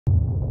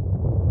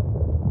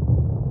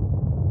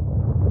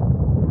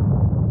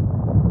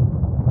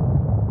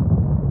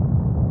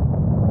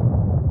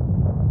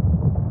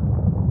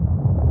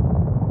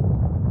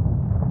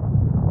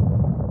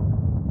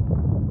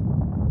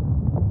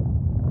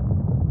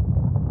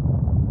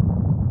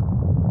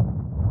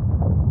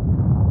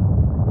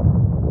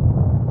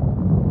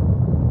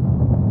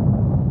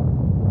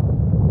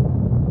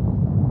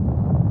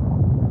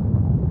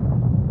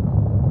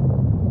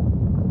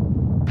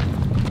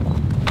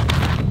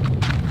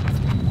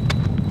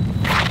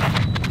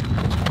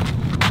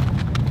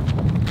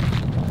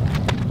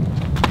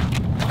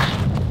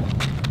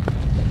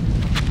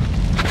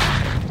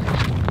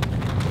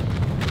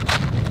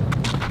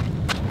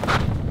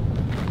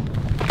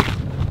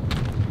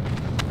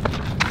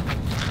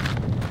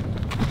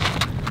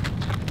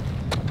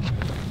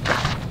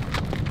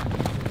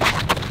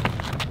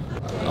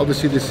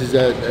obviously this is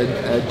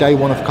a day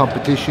one of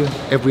competition.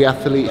 Every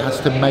athlete has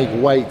to make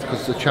weight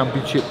because it's a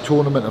championship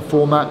tournament and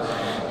format.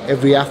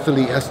 Every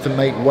athlete has to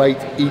make weight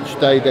each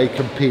day they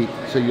compete.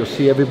 So you'll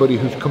see everybody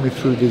who's coming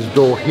through this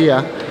door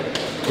here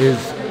is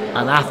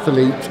an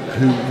athlete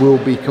who will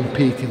be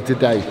competing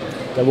today.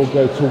 They will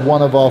go to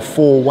one of our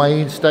 4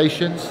 weighing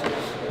stations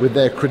with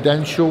their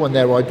credential and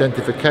their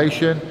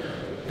identification,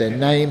 their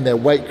name, their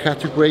weight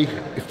category.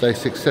 If they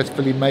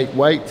successfully make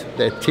weight,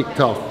 they're ticked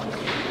off.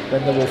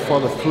 Then they will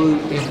follow through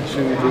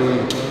into the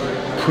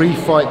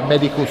pre-fight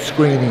medical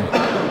screening.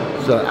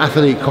 So the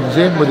athlete comes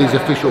in with his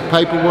official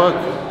paperwork,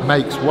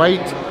 makes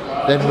weight,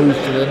 then moves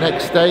to the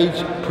next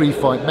stage,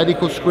 pre-fight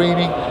medical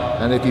screening,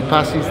 and if he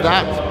passes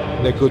that,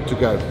 they're good to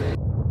go.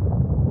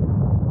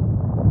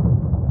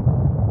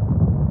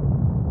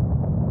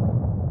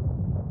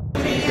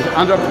 The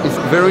underdog is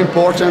very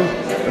important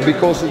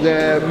because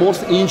the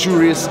most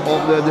injuries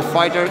of the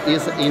fighter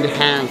is in the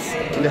hands.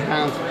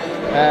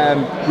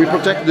 We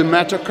protect the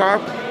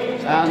metacarp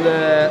and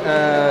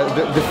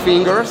the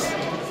fingers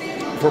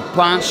for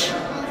punch.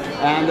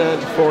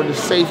 And for the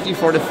safety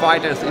for the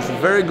fighters, it's a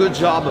very good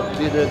job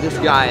with these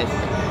guys.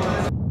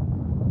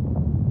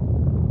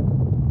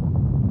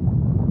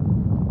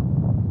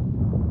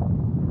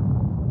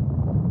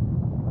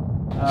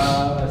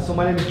 So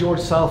my name is George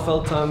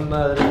Salfelt. I'm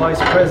the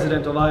Vice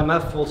President of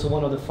IMMAF, also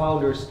one of the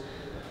founders.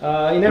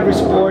 In every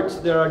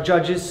sport there are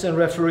judges and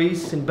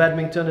referees, in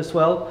badminton as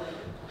well.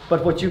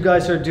 But what you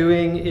guys are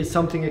doing is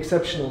something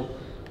exceptional.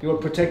 You're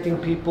protecting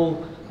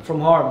people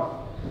from harm.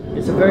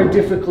 It's a very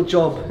difficult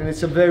job and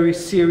it's a very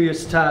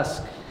serious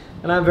task,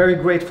 and I'm very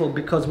grateful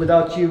because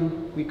without you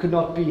we could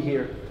not be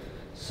here.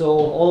 So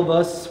all of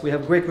us, we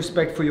have great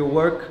respect for your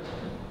work.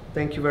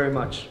 Thank you very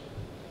much.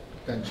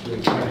 Thanks,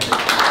 Luke.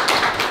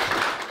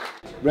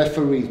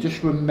 Referees,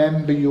 just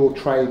remember your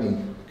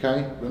training,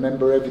 okay?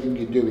 Remember everything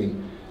you're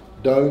doing.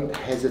 Don't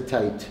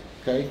hesitate,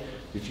 okay?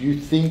 If you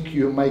think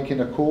you're making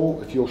a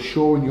call, if you're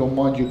sure in your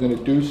mind you're going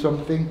to do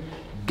something,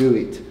 do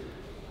it.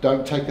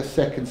 Don't take a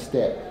second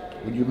step.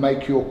 When you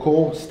make your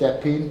call,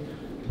 step in,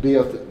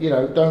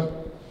 don't,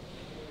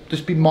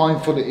 just be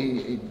mindful,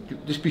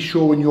 just be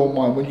sure in your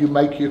mind, when you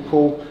make your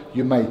call,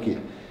 you make it.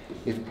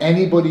 If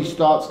anybody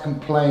starts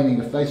complaining,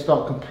 if they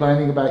start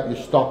complaining about your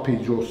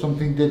stoppage or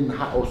something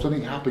or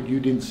something happened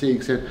you didn't see,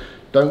 except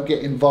don't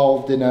get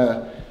involved in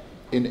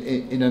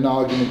an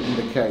argument in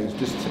the cage.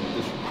 Just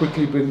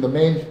quickly bring them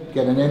in,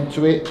 get an end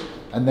to it,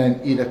 and then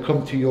either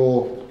come to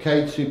your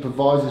cage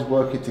supervisors,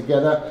 work it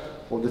together,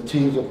 or the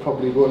teams will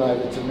probably run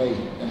over to me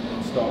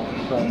and start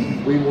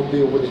complaining. We will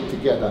deal with it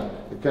together,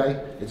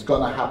 okay? It's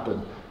gonna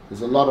happen.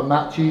 There's a lot of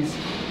matches.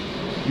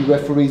 You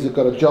referees have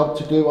got a job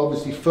to do,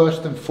 obviously,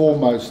 first and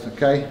foremost,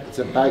 okay? It's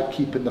about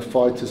keeping the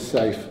fighters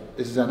safe.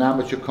 This is an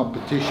amateur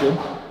competition,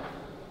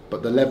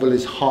 but the level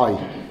is high,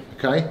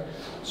 okay?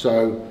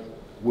 So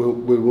I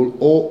will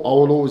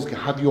always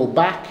have your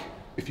back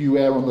if you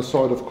err on the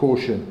side of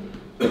caution,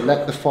 but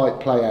let the fight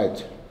play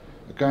out,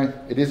 okay?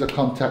 It is a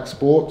contact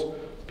sport.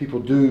 People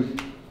do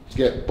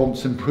get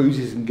bumps and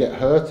bruises and get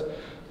hurt,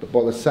 but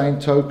by the same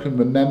token,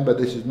 remember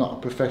this is not a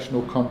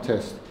professional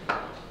contest.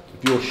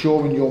 If you're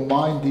sure in your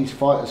mind these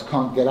fighters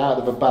can't get out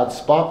of a bad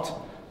spot,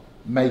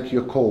 make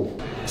your call.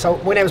 So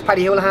my name is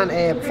Paddy Houlihan,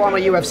 a former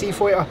UFC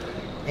fighter.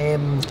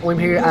 I'm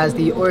here as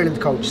the Ireland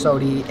coach, so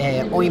the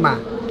IMMAA.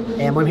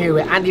 I'm here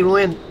with Andy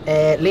Ryan,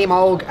 Liam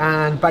Og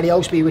and Barry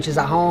Oxby, which is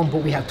at home,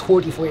 but we have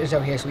 30 fighters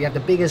out here, so we have the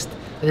biggest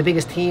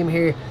team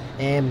here.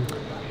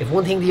 If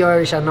one thing the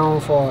Irish are known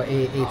for,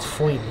 it's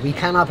fighting. We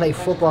cannot play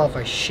football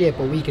for shit,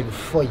 but we can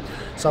fight.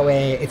 So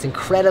it's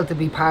incredible to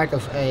be part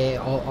of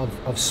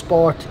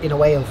sport in a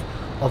way of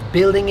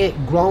building it,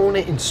 growing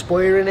it,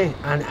 inspiring it,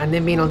 and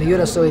then being on the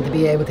other side to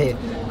be able to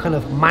kind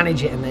of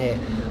manage it and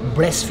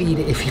breastfeed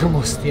it if you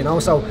must, you know.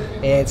 So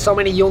so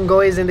many young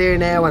guys in there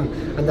now, and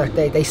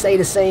they say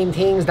the same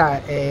things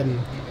that I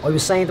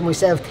was saying to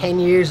myself 10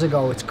 years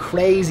ago. It's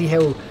crazy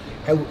how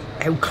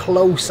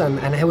close and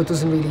how it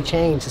doesn't really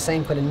change. The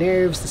same kind of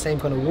nerves, the same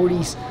kind of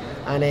worries.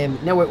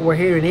 And now we're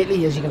here in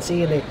Italy, as you can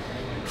see, and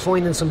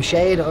finding some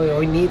shade.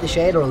 I need the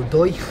shade or I'll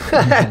die.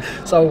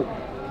 So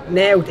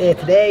now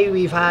today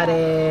we had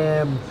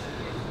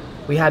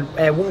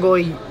one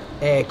guy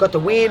got the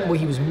win, but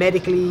he was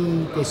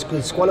medically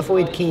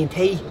disqualified,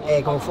 K&T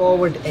going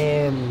forward.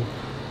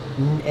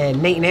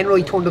 Nathan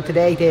Enroy turned up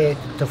today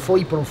to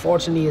fight, but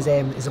unfortunately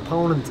his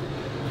opponent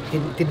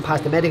didn't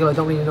pass the medical. I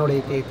don't really know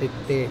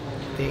the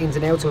ins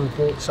and outs of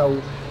it. So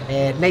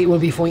Nate will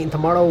be fighting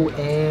tomorrow.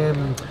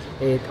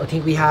 I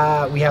think we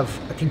have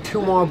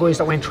 2 more guys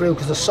that went through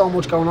because there's so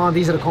much going on.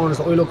 These are the corners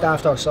that I looked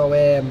after. So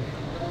I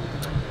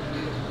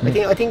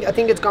think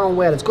it's going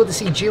well. It's good to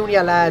see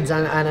junior lads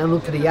and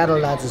look to the adult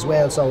lads as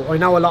well. So I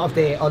know a lot of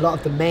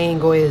the main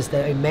guys,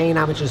 the main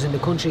amateurs in the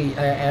country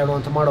are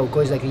on tomorrow.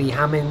 Guys like Lee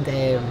Hammond.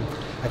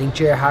 I think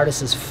Jer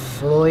Harris is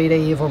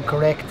Friday, if I'm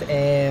correct.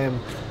 And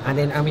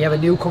we have a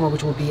newcomer,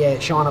 which would be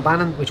Sean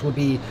O'Bannon, which would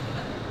be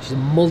She's a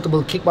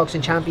multiple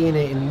kickboxing champion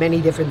in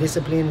many different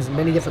disciplines,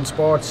 many different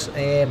sports.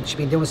 She's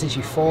been doing it since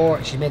she's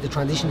 4. She's made the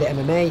transition to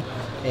MMA.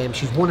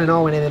 She's 1-0 in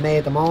MMA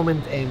at the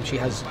moment. She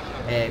has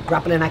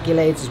grappling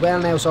accolades as well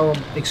now. So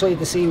I'm excited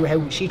to see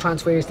how she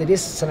transfers to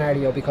this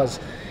scenario, because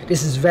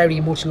this is very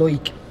much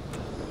like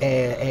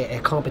a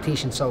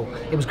competition. So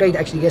it was great to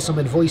actually get some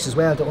advice as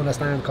well to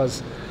understand,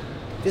 because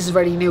this is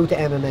very new to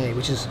MMA,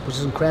 which is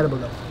incredible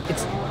though.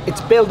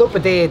 It's built up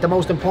with the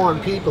most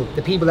important people,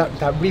 the people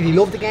that really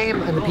love the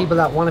game and the people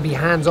that want to be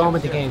hands-on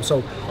with the game.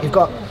 So you've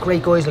got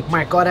great guys like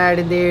Mark Goddard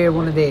in there,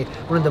 one of the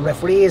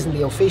referees and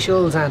the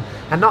officials, and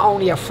not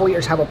only our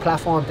fighters have a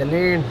platform to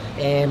learn,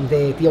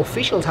 the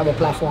officials have a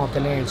platform to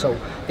learn. So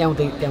down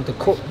to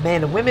cut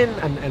men and women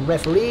and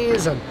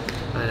referees and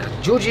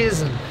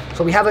judges, and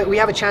so we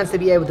have a chance to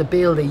be able to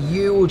build a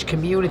huge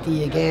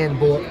community again,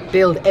 but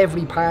build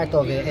every part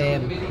of it.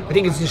 I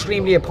think it's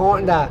extremely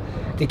important that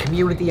the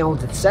community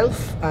owns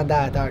itself, and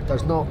that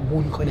there's not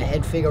one kind of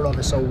head figure of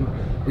it. So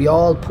we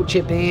all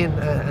chip in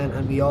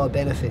and we all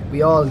benefit.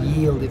 We all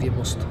yield if you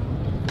must.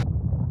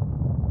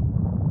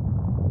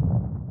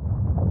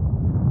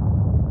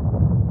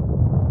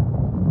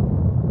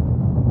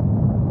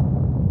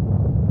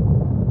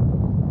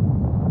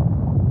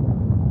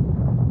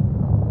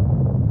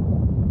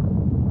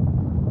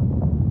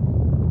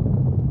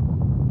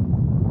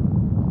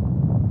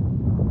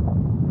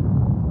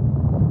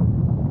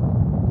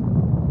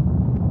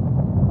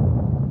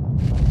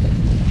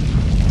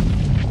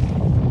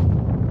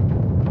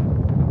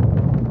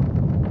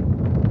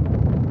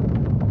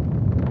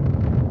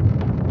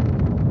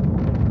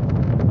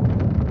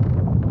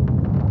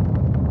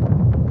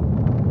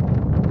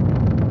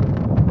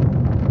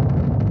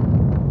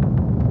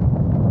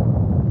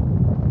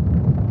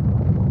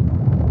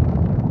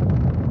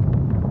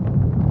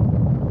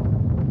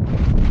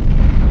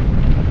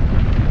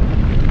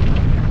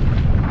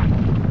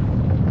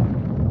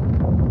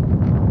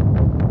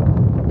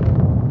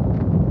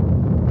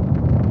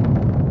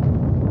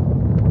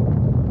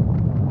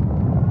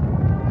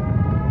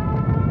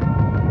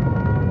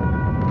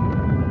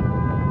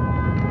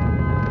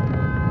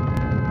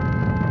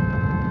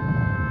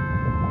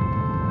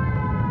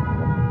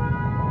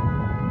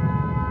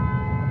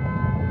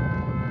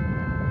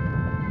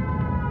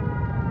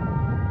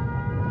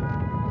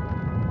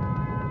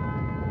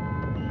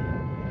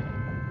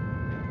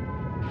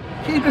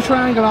 Keep the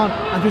triangle on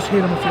and just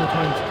hit him a few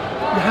times.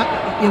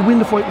 You'll win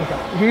the fight with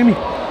that. You hear me?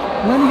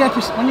 When you get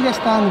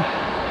standing,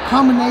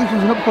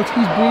 combinations and uppercuts,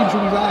 he's breathing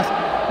through his ass.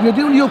 If you're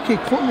doing the up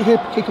kick, foot in the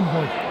hip, kick him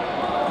hard.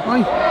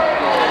 Right?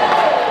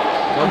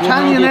 I'm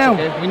telling you now.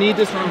 We need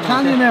this round. I'm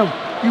telling you now.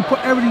 You put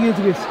everything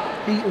into this.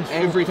 He is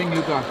everything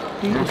you got.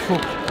 He is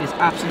fucked. He's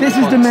absolutely This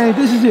is the main.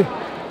 This is it.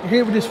 You're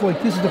here for this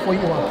fight. This is the fight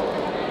you want.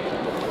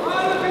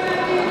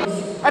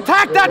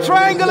 Attack that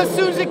triangle as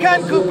soon as you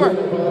can, Cooper.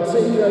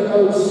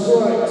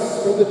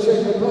 Strikes from the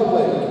Czech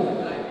Republic.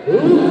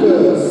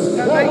 Lucas.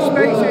 Make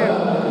space here.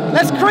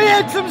 Let's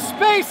create some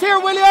space here,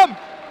 William.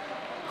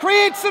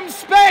 Create some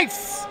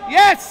space.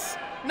 Yes.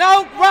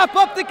 Now wrap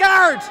up the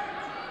guard.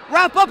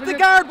 Wrap up the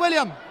guard,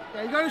 William.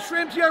 Yeah, you got to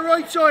shrimp to your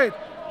right side.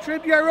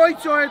 Shrimp to your right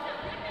side.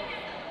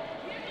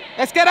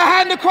 Let's get a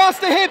hand across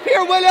the hip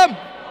here, William.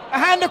 A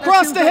hand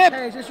across the hip.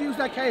 Let's use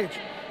that cage.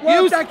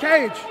 Use that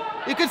cage.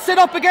 You can sit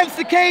up against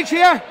the cage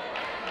here.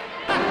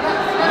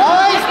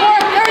 Nice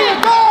work. There you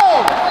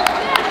go.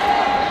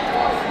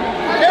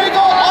 There you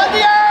go. On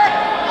the arm.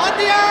 On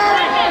the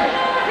arm.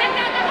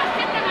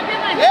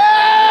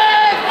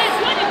 Yes.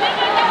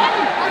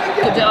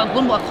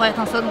 Jangan buat kayak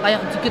tangan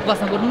kayak sedikit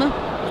basah guruna.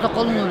 Kita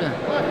kolong dulu.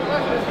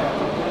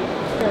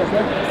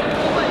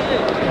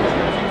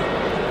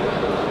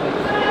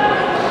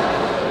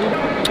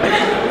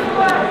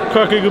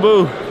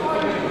 Cocky-gaboo.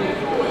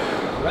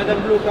 Red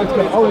and blue.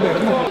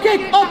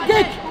 Kick, up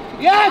kick.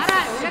 Yes.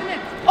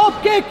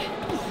 Up kick.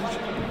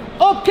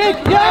 Up kick.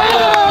 Yes.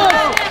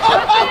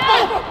 Up, up,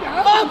 up,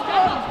 up.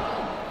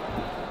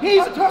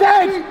 He's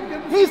dead.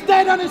 He's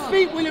dead on his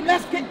feet, William.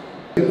 Let's kick.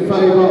 In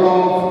favour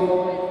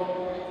of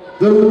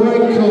the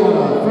red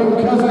corner from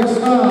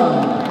Kazakhstan,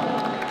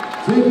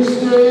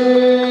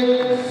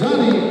 Zimstik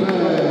Zanibek.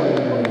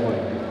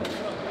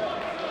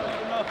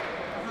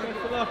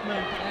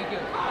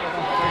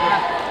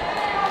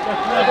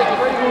 Thank you.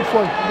 Very good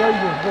fight. Very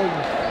good. Very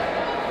good.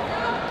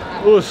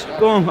 Us,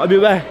 go on, I'll be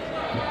back.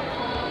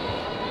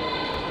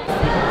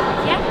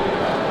 Yeah.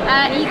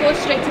 You go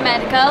straight to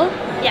medical.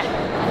 Yeah.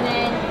 And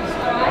then.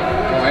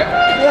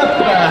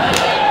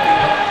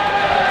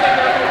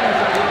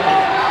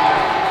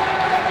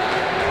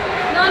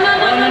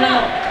 No.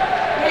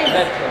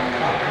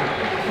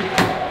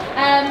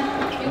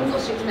 You can go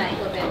straight to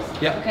medical, bit.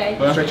 Yeah. Okay.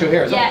 Straight to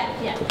here, is it?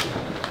 Yeah.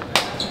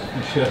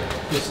 Shit.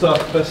 Good stuff,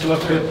 best of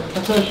luck to you.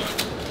 That's it.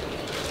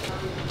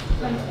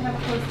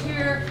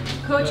 Here.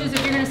 Coaches, if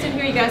you're going to sit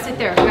here, you got to sit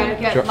there. You got to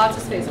get lots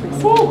of space,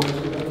 please. Woo.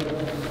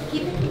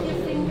 Keep it with your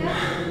finger.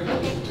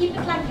 Okay, keep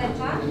it like that,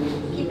 huh?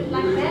 Keep it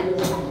like that.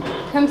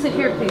 Come sit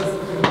here, please.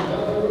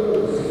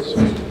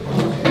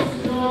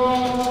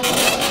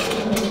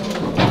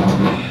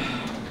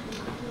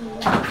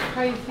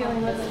 How are you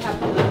feeling? What's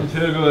happening? I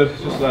feel good,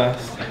 just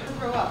last.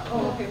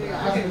 Oh, okay,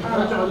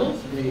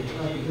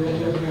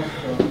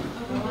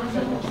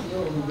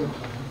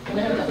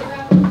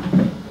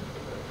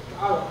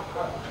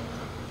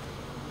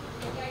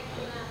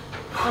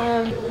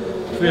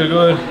 Feel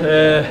good.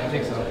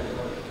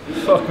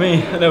 Fuck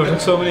me, I never took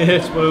so many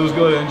hits, but it was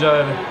good. I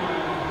enjoyed it.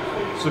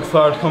 Just look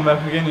forward to come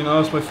back again. You know,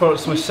 it's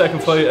my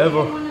second fight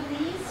ever,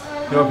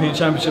 European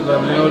Championship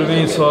level. You know what I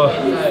mean? So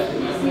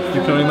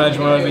you can only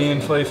imagine where I'll be in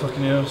 5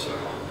 fucking years.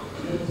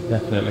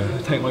 Definitely. I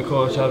thank my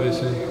coach,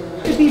 obviously.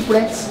 Just deep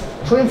breaths.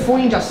 Try and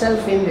find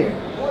yourself in there.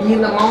 Be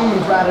in the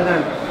moment rather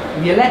than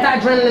if you let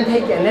that adrenaline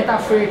take you and let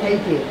that fear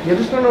take you, you're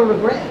just going to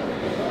regret.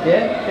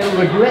 Yeah, you'll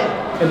regret.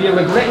 If you're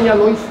regretting your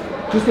life,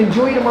 just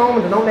enjoy the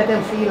moment and don't let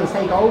them feelings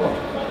take over.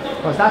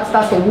 Because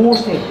that's the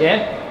worst thing.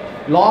 Yeah,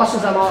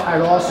 losses are not our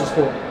losses,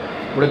 but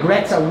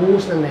regrets are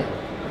worse than that.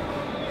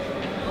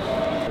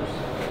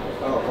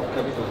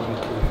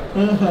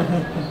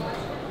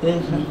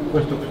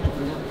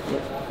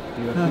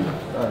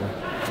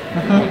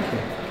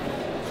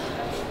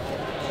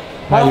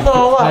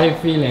 How are you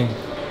feeling?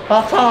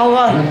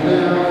 Inshallah.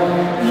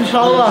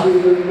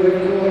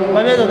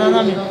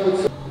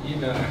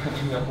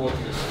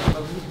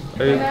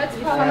 That's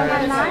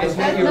probably nice.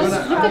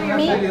 Just look at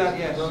me.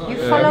 You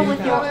follow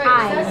with your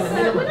eyes.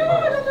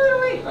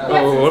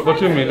 Oh, what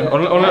do you mean?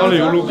 Only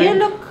you look You in?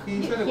 look,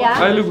 yeah.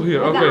 I look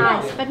here, with the okay.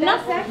 eyes, but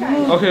not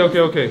move.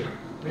 Okay.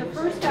 The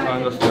first time I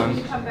understand.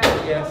 you come back.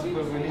 Yeah.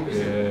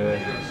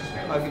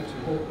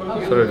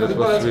 Sorry, that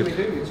was sweet.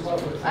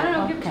 I don't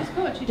know, give it to his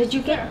coach. Did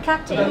you get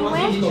cut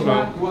anywhere?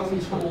 No.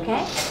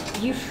 Okay.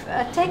 You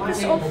take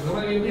this off.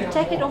 You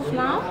take it off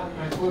now.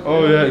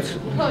 Oh yeah, it's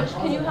Coach,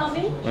 can you help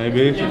me?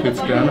 maybe if it's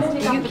gone.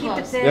 You keep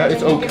it there. Yeah,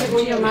 it's then you okay. give it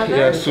to your mother.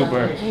 Yeah, super.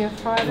 And your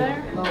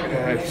father.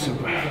 Yeah, it's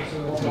super.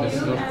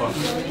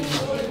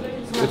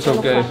 It's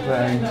okay.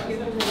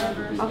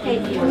 Okay,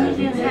 you move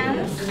your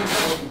hands,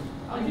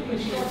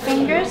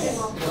 fingers,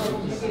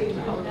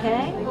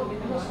 okay.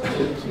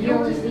 Your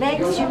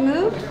legs, you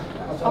move,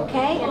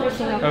 okay.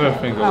 Everything okay.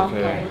 Everything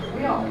okay.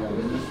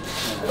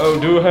 Oh,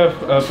 do you have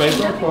a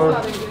paper for?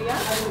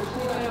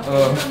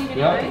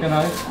 Yeah, can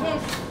I?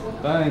 Yes.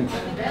 Thanks.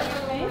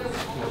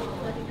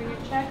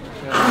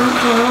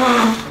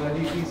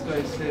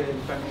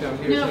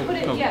 No, put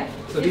it, yeah.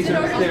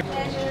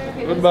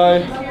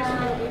 Goodbye.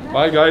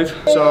 Bye guys.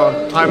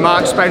 So I'm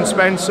Mark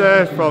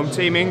Spencer from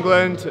Team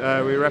England.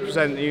 We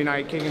represent the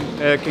United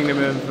Kingdom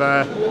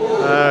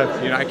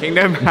of United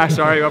Kingdom.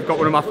 Sorry, I've got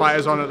one of my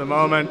fighters on at the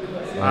moment.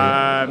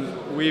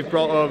 We've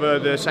brought over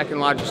the second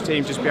largest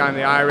team just behind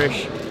the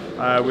Irish.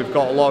 We've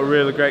got a lot of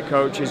really great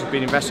coaches who've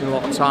been investing a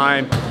lot of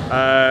time.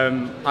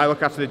 I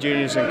look after the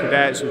juniors and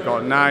cadets. We've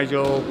got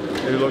Nigel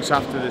who looks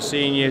after the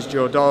seniors.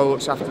 Joe Doyle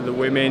looks after the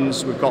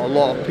women's. We've got a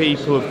lot of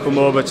people who've come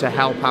over to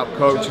help out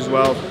coach as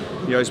well.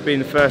 You know, it's been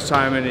the first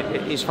time and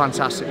it's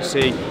fantastic to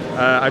see.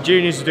 Our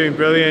juniors are doing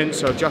brilliant.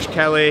 So Josh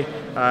Kelly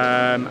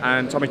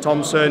and Tommy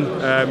Thompson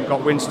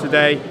got wins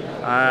today.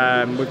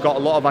 We've got a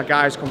lot of our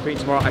guys competing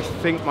tomorrow. I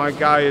think my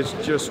guy has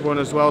just won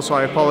as well, so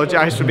I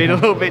apologise for being a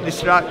little bit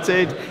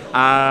distracted.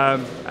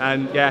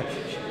 And yeah,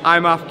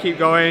 IMMAF, keep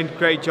going,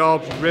 great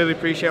job. Really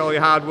appreciate all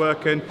your hard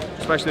work and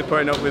especially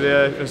putting up with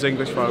us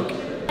English folk.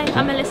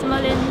 I'm Melissa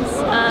Mullins.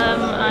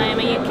 I'm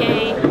a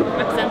UK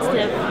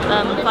representative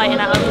fighting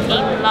out of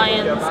Team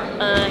Lions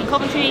in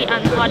Coventry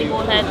and Hardy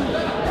Moorhead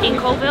in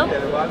Colville.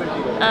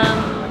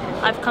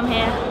 I've come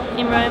here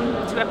in Rome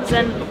to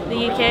represent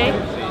the UK.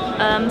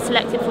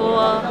 Selected for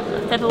a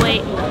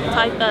featherweight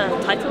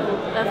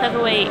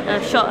featherweight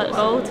shot at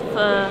gold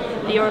for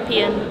the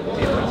European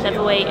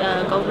featherweight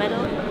gold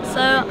medal.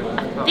 So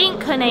I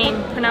think her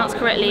name, pronounced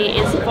correctly,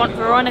 is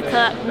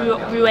Veronica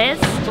Ruiz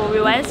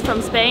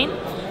from Spain.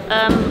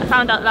 I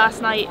found out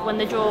last night when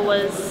the draw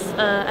was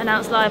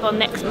announced live on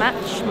my next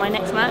match.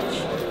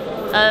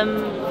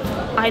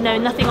 I know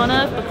nothing on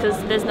her because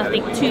there's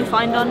nothing to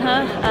find on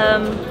her.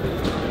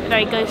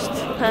 Very ghost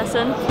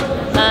person.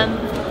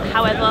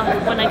 However,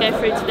 when I go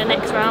through to the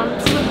next round,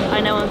 I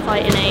know I'm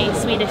fighting a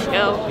Swedish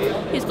girl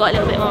who's got a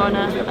little bit more on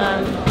her,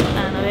 and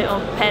I'm a bit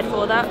more prepared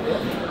for that.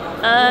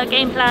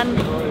 Game plan,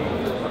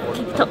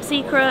 keep it top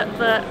secret,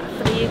 but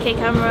for the UK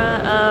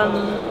camera,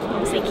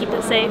 obviously keep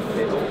it safe,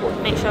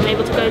 make sure I'm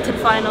able to go to the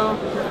final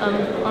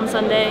on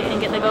Sunday and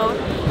get the gold,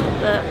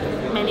 but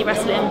mainly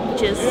wrestling,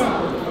 which is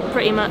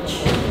pretty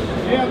much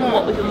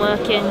what we've been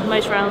working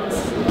most rounds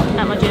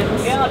at my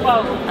gyms,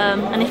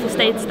 and if we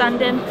stayed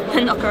standing,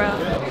 then knock her out.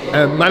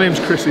 My name's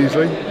Chris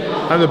Easley.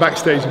 I'm the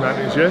backstage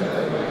manager.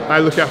 I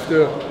look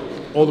after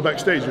all the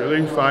backstage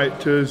really,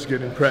 fighters,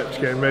 getting prepped,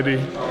 getting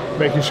ready,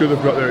 making sure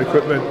they've got their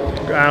equipment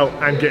out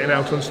and getting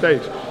out on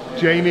stage.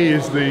 Janie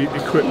is the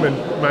equipment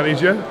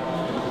manager.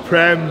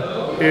 Prem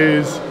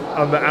is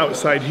on the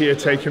outside here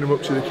taking them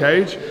up to the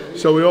cage.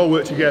 So we all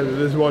work together,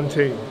 there's one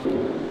team.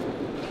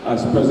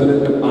 As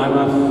president of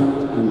IMMAF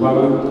and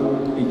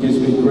WMMAA, it gives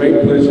me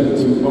great pleasure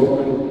to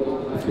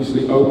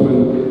officially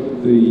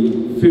open the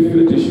 5th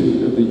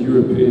edition of the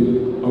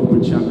European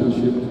Open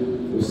Championship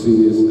for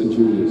seniors and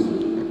juniors.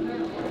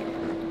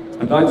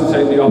 And like to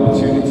take the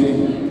opportunity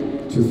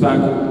to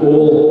thank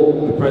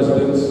all the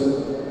presidents,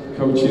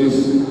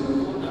 coaches,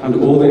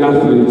 and all the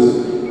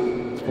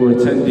athletes for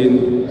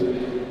attending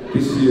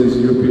this year's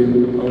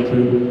European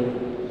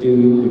Open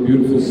in the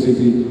beautiful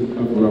city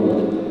of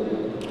Rome.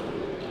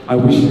 I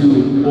wish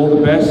you all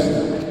the best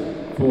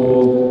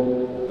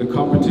for the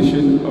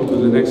competition over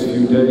the next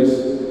few days,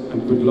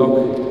 and good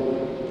luck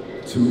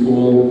to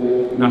all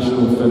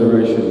national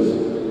federations.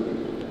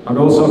 I'd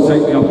also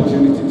take the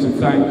opportunity to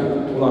thank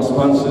all our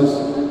sponsors,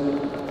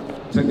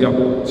 take the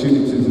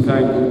opportunity to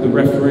thank the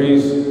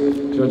referees,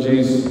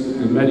 judges,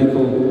 the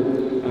medical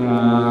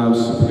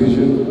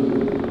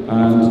supervision,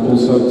 and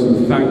also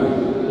to thank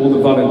all the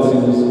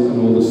volunteers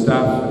and all the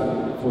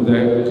staff for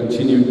their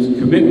continued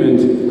commitment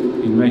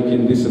in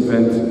making this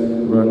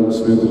event run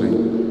smoothly.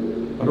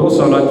 I'd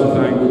also like to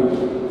thank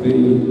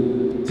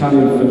the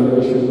Italian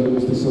Federation,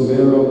 Mr.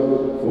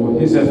 Silvero, for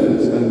his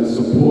efforts and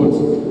support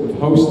of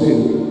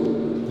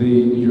hosting the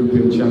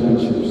European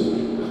Championships.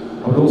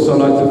 I would also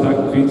like to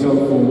thank Vito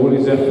for all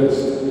his efforts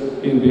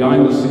in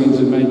behind the scenes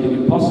and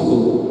making it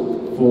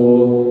possible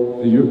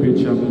for the European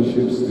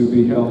Championships to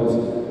be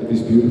held at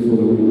this beautiful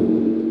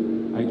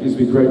arena. It gives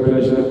me great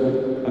pleasure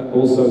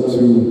also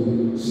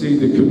to see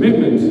the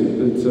commitment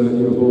that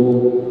you have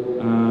all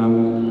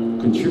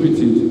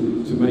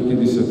contributed to making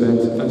this event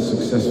a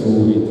successful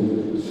week.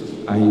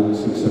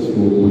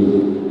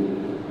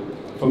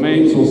 For me,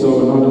 it's also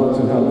an honor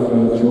to have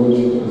George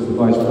as the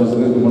Vice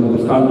President and one of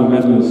the founder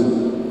members of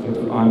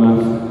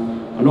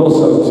IMMAF, and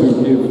also to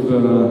give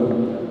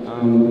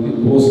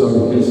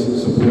also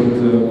his support,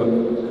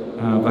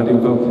 Vadim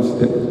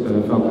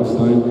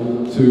Falkenstein,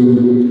 to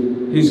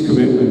his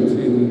commitment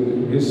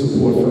in his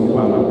support for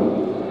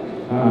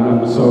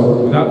WMMAA. So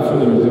without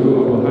further ado,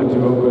 I will hand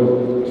you over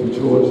to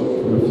George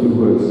for a few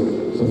words.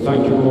 So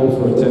thank you all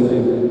for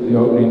attending the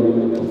opening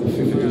of the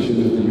 5th edition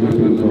of the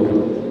European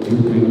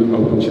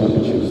Open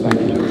Championships. Thank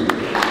you.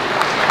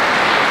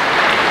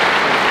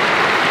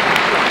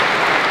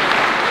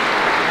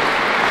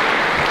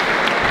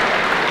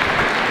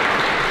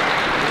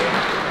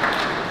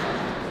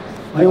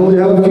 I only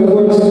have a few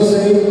words to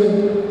say.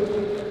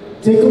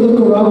 Take a look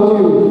around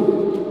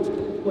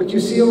you. What you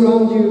see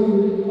around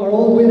you are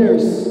all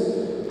winners.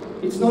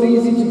 It's not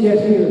easy to get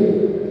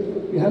here.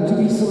 You have to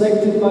be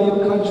selected by your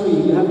country.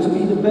 You have to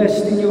be the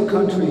best in your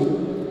country.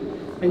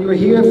 And you're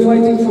here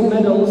fighting for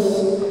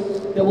medals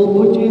that will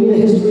put you in the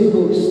history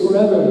books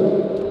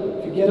forever.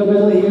 If you get a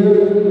medal here,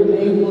 your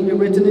name will be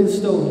written in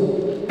stone.